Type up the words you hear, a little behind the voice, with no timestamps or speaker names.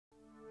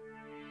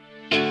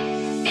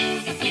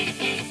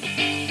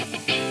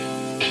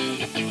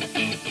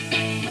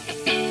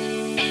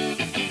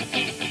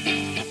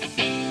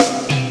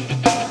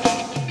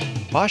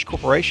Bosch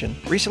Corporation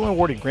recently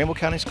awarded Greenville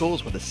County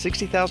Schools with a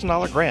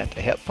 $60,000 grant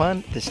to help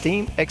fund the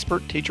STEAM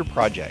Expert Teacher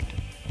Project.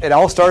 It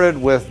all started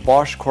with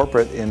Bosch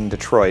Corporate in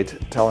Detroit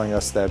telling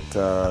us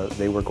that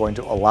they were going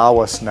to allow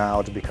us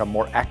now to become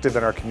more active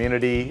in our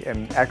community,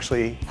 and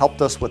actually helped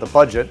us with a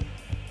budget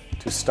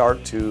to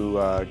start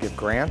to give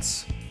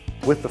grants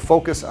with the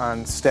focus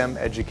on STEM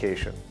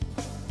education.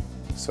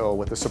 So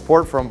with the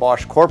support from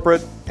Bosch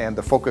Corporate and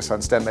the focus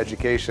on STEM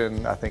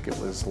education, I think it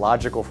was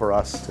logical for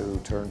us to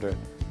turn to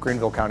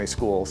Greenville County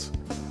Schools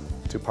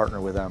to partner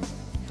with them.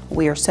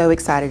 We are so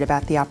excited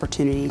about the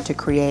opportunity to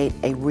create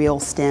a real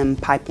STEM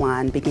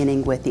pipeline,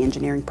 beginning with the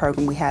engineering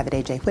program we have at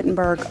A.J.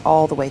 Whittenburg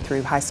all the way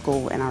through high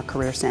school and our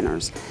career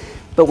centers.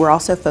 But we're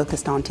also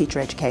focused on teacher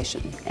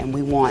education, and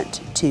we want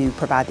to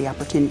provide the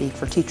opportunity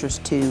for teachers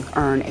to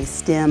earn a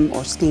STEM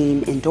or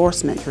STEAM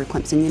endorsement through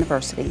Clemson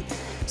University.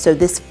 So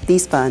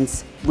these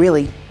funds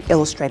really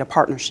illustrate a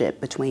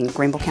partnership between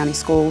Greenville County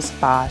Schools,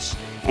 Bosch,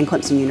 and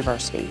Clemson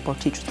University, where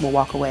teachers will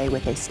walk away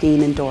with a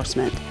STEAM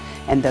endorsement,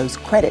 and those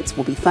credits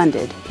will be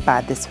funded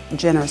by this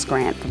generous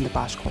grant from the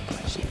Bosch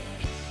Corporation.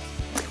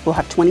 We'll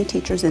have 20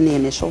 teachers in the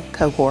initial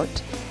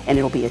cohort, and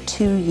it'll be a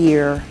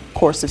 2-year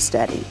course of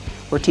study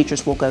where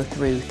teachers will go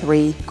through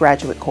 3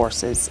 graduate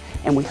courses,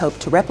 and we hope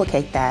to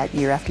replicate that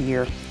year after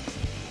year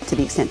to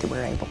the extent that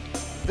we're able.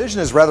 The vision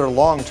is rather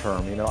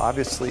long-term,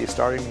 obviously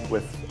starting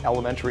with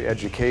elementary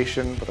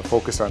education with a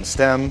focus on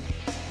STEM.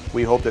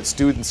 We hope that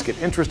students get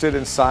interested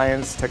in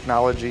science,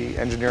 technology,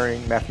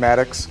 engineering,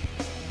 mathematics,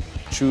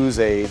 choose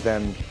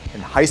then in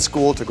high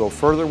school to go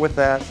further with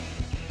that,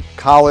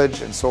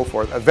 college, and so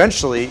forth.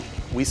 Eventually,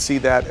 we see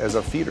that as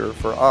a feeder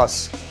for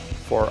us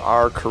for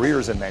our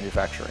careers in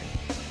manufacturing.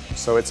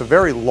 So it's a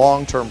very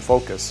long-term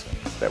focus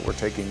that we're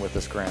taking with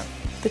this grant.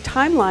 The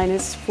timeline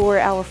is for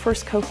our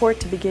first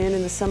cohort to begin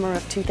in the summer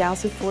of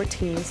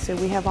 2014, so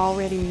we have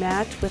already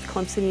met with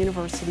Clemson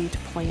University to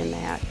plan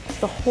that.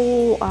 The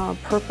whole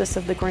purpose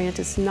of the grant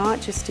is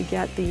not just to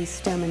get the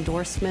STEM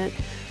endorsement,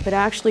 but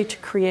actually to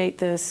create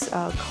this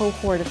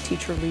cohort of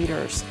teacher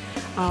leaders.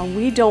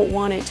 We don't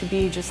want it to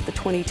be just the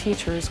 20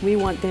 teachers. We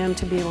want them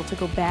to be able to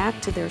go back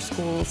to their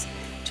schools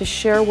to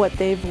share what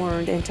they've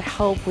learned and to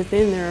help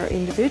within their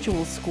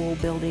individual school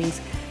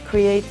buildings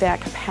create that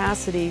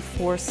capacity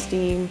for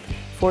STEAM,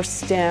 for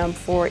STEM,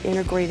 for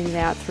integrating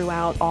that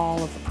throughout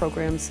all of the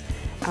programs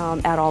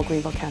at all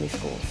Greenville County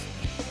schools.